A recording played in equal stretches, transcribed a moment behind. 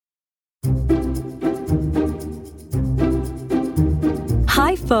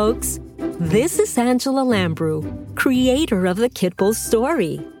Hi, folks. This is Angela Lambrou, creator of the Kitbull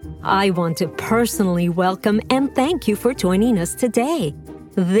Story. I want to personally welcome and thank you for joining us today.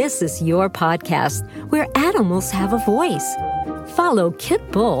 This is your podcast where animals have a voice. Follow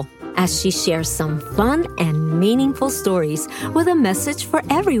Kitbull as she shares some fun and meaningful stories with a message for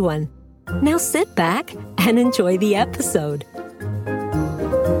everyone. Now sit back and enjoy the episode.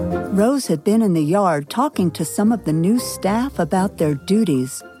 Rose had been in the yard talking to some of the new staff about their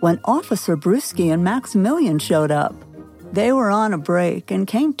duties when Officer Brusky and Maximilian showed up. They were on a break and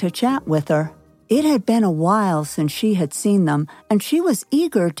came to chat with her. It had been a while since she had seen them, and she was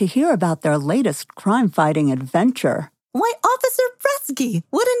eager to hear about their latest crime-fighting adventure. Why, Officer Brusky,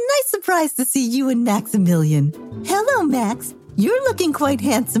 what a nice surprise to see you and Maximilian. Hello, Max. You're looking quite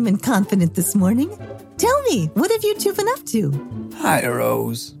handsome and confident this morning. Tell me, what have you two been up to? Hi,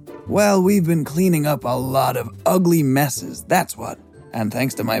 Rose. Well, we've been cleaning up a lot of ugly messes, that's what. And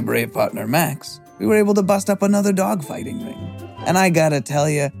thanks to my brave partner, Max, we were able to bust up another dogfighting ring. And I gotta tell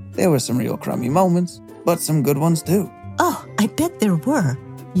you, there were some real crummy moments, but some good ones too. Oh, I bet there were.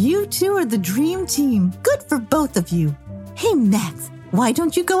 You two are the dream team. Good for both of you. Hey, Max, why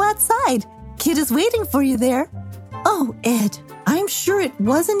don't you go outside? Kid is waiting for you there. Oh, Ed, I'm sure it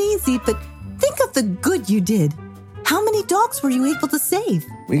wasn't easy, but think of the good you did. How many dogs were you able to save?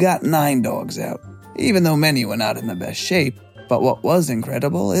 We got 9 dogs out, even though many were not in the best shape. But what was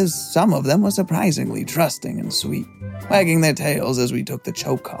incredible is some of them were surprisingly trusting and sweet, wagging their tails as we took the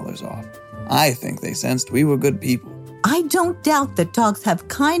choke collars off. I think they sensed we were good people. I don't doubt that dogs have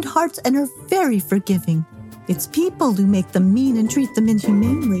kind hearts and are very forgiving. It's people who make them mean and treat them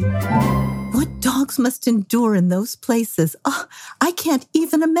inhumanely. What dogs must endure in those places, I can't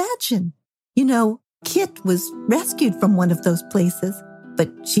even imagine. You know, Kit was rescued from one of those places, but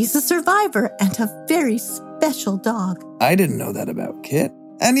she's a survivor and a very special dog. I didn't know that about Kit.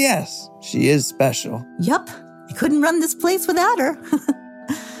 And yes, she is special. Yup, I couldn't run this place without her.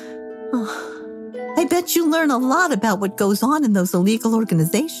 I bet you learn a lot about what goes on in those illegal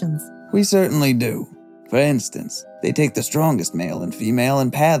organizations. We certainly do. For instance, they take the strongest male and female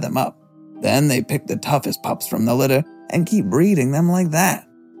and pair them up. Then they pick the toughest pups from the litter and keep breeding them like that.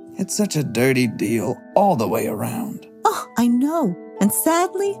 It's such a dirty deal all the way around. Oh, I know. And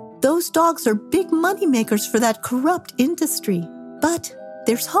sadly, those dogs are big moneymakers for that corrupt industry. But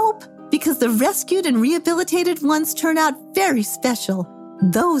there's hope, because the rescued and rehabilitated ones turn out very special.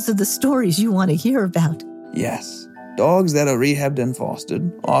 Those are the stories you want to hear about. Yes, dogs that are rehabbed and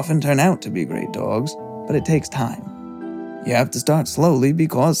fostered often turn out to be great dogs, but it takes time. You have to start slowly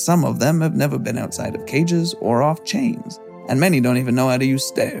because some of them have never been outside of cages or off chains, and many don't even know how to use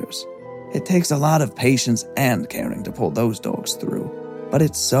stairs. It takes a lot of patience and caring to pull those dogs through, but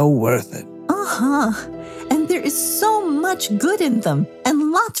it's so worth it. And there is so much good in them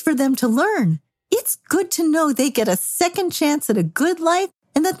and lots for them to learn. It's good to know they get a second chance at a good life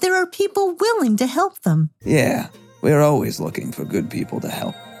and that there are people willing to help them. Yeah, we're always looking for good people to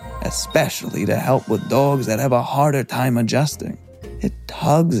help, especially to help with dogs that have a harder time adjusting. It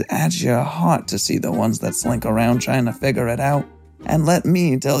tugs at your heart to see the ones that slink around trying to figure it out. And let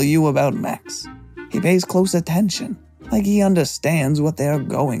me tell you about Max. He pays close attention, like he understands what they're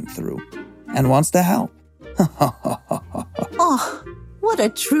going through and wants to help. Oh, what a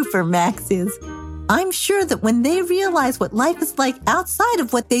trooper Max is. I'm sure that when they realize what life is like outside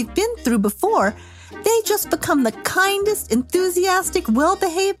of what they've been through before, they just become the kindest, enthusiastic,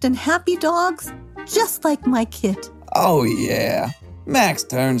 well-behaved, and happy dogs, just like my Kit. Oh, yeah. Max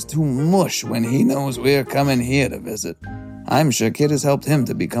turns to mush when he knows we're coming here to visit. I'm sure Kit has helped him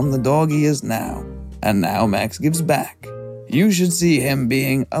to become the dog he is now. And now Max gives back. You should see him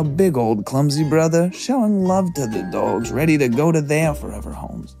being a big old clumsy brother, showing love to the dogs ready to go to their forever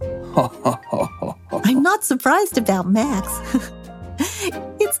homes. I'm not surprised about Max.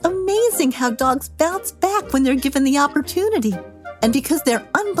 It's amazing how dogs bounce back when they're given the opportunity. And because they're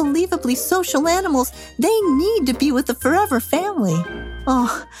unbelievably social animals, they need to be with the forever family.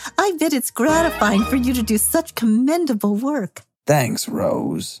 Oh, I bet it's gratifying for you to do such commendable work. Thanks,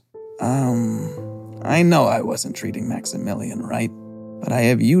 Rose. I know I wasn't treating Maximilian right, but I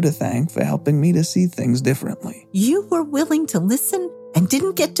have you to thank for helping me to see things differently. You were willing to listen and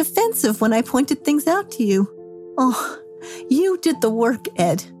didn't get defensive when I pointed things out to you. Oh, you did the work,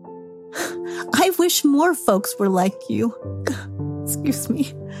 Ed. I wish more folks were like you. Excuse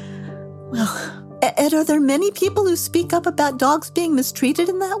me. Well, Ed, are there many people who speak up about dogs being mistreated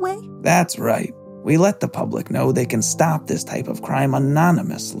in that way? That's right. We let the public know they can stop this type of crime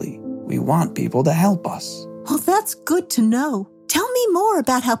anonymously. We want people to help us. Well, that's good to know. Tell me more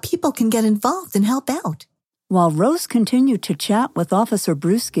about how people can get involved and help out. While Rose continued to chat with Officer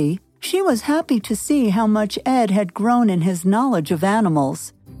Bruschi, she was happy to see how much Ed had grown in his knowledge of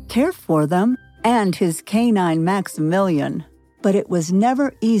animals, cared for them, and his canine Maximilian. But it was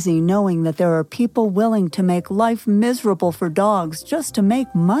never easy knowing that there are people willing to make life miserable for dogs just to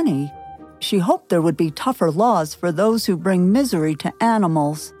make money. She hoped there would be tougher laws for those who bring misery to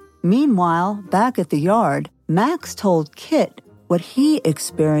animals. Meanwhile, back at the yard, Max told Kit what he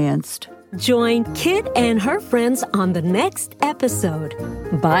experienced. Join Kit and her friends on the next episode.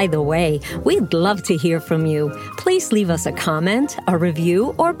 By the way, we'd love to hear from you. Please leave us a comment, a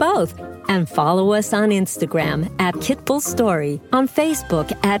review, or both. And follow us on Instagram at Kitbull Story, on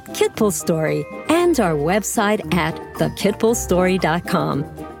Facebook at Kitbull Story, and our website at thekitbullstory.com.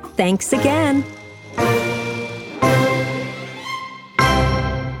 Thanks again.